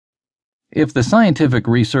If the scientific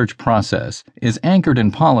research process is anchored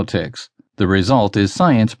in politics, the result is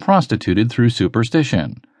science prostituted through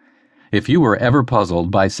superstition. If you were ever puzzled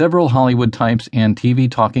by several Hollywood types and TV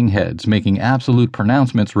talking heads making absolute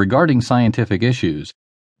pronouncements regarding scientific issues,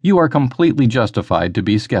 you are completely justified to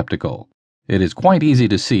be skeptical. It is quite easy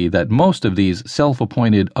to see that most of these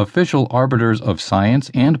self-appointed official arbiters of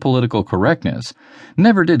science and political correctness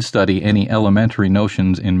never did study any elementary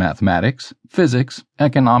notions in mathematics, physics,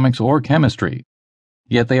 economics, or chemistry.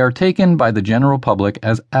 Yet they are taken by the general public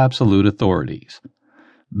as absolute authorities.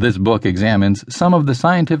 This book examines some of the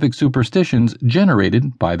scientific superstitions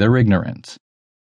generated by their ignorance.